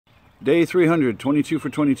Day 300, 22 for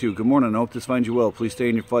 22. Good morning. I hope this finds you well. Please stay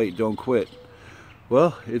in your fight. Don't quit.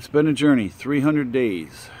 Well, it's been a journey. 300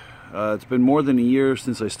 days. It's been more than a year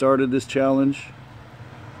since I started this challenge.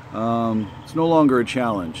 It's no longer a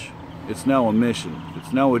challenge. It's now a mission.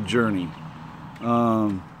 It's now a journey.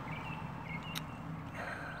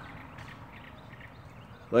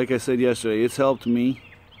 Like I said yesterday, it's helped me.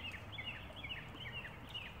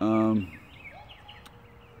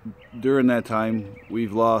 During that time,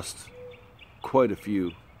 we've lost quite a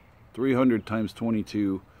few. 300 times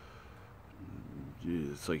 22, geez,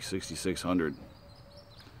 it's like 6,600.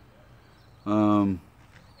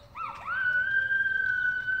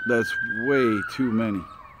 That's way too many.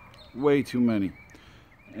 Way too many.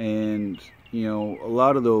 And, you know, a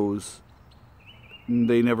lot of those,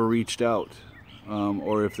 they never reached out.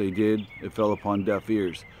 Or if they did, it fell upon deaf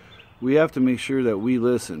ears. We have to make sure that we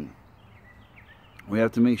listen. We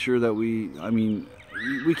have to make sure that we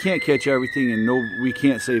can't catch everything, and we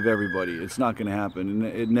can't save everybody. It's not going to happen, and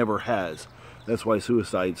it never has. That's why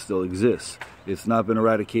suicide still exists. It's not been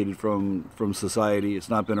eradicated from society. It's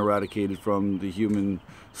not been eradicated from the human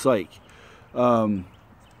psyche. And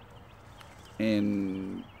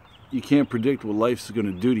you can't predict what life's going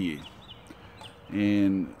to do to you.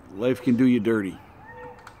 And life can do you dirty.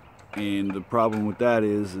 And the problem with that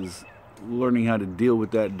is learning how to deal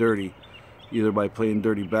with that dirty, either by playing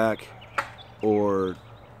dirty back or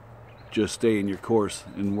just staying your course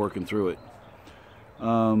and working through it.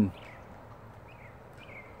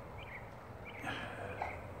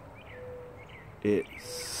 It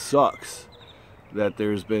sucks that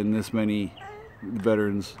there's been this many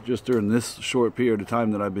veterans just during this short period of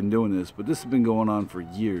time that I've been doing this, but this has been going on for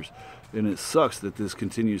years, and it sucks that this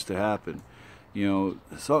continues to happen. You know,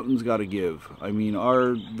 something's got to give. I mean,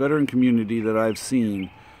 our veteran community that I've seen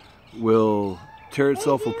will tear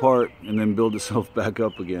itself apart and then build itself back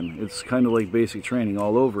up again. It's kind of like basic training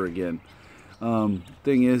all over again.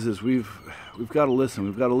 Thing is we've got to listen.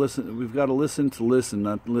 We've got to listen. We've got to listen to listen,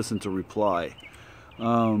 not listen to reply.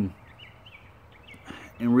 And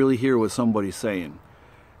really hear what somebody's saying.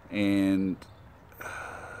 And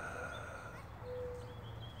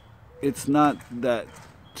it's not that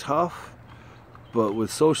tough, but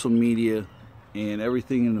with social media and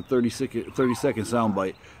everything in the 30-second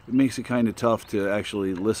soundbite, it makes it kind of tough to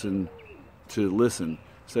actually listen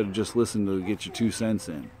instead of just listen to get your 2 cents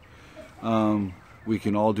in. We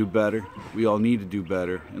can all do better. We all need to do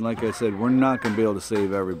better. And like I said, we're not going to be able to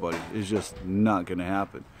save everybody. It's just not going to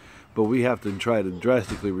happen. But we have to try to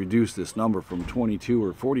drastically reduce this number from 22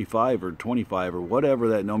 or 45 or 25 or whatever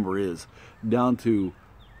that number is down to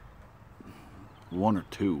 1 or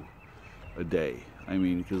 2 a day. I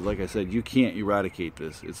mean, because like I said, you can't eradicate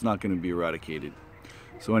this. It's not going to be eradicated.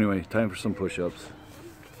 So anyway, time for some push-ups.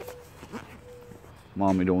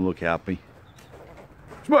 Mommy don't look happy.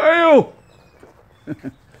 Smile!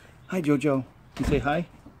 Hi, Jojo. Can you say hi?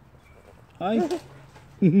 Hi?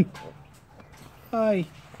 Hi.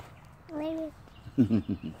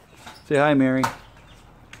 Say hi, Mary. Hi.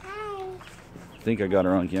 I think I got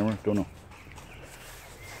her on camera. Don't know.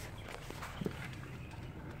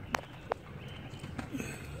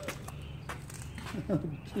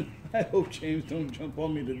 I hope James don't jump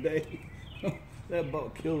on me today. That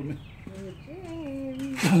about killed me.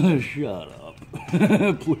 Shut up.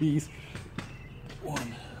 Please.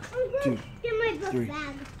 1, 2, 3,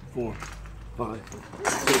 4, 5,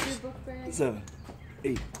 6, 7,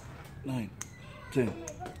 8, 9, 10,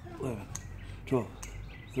 11, 12,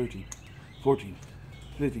 13, 14,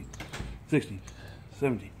 15, 16,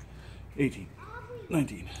 17, 18,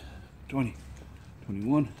 19, 20,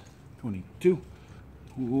 21, 22.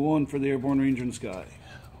 1 for the Airborne Ranger in the sky.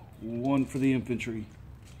 1 for the infantry.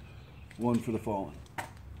 1 for the fallen.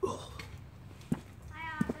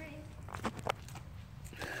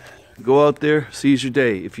 Go out there, seize your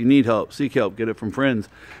day. If you need help, seek help. Get it from friends,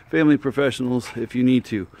 family, professionals if you need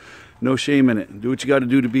to. No shame in it. Do what you got to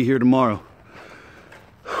do to be here tomorrow.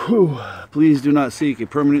 Whew. Please do not seek a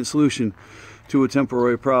permanent solution to a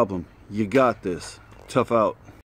temporary problem. You got this. Tough out.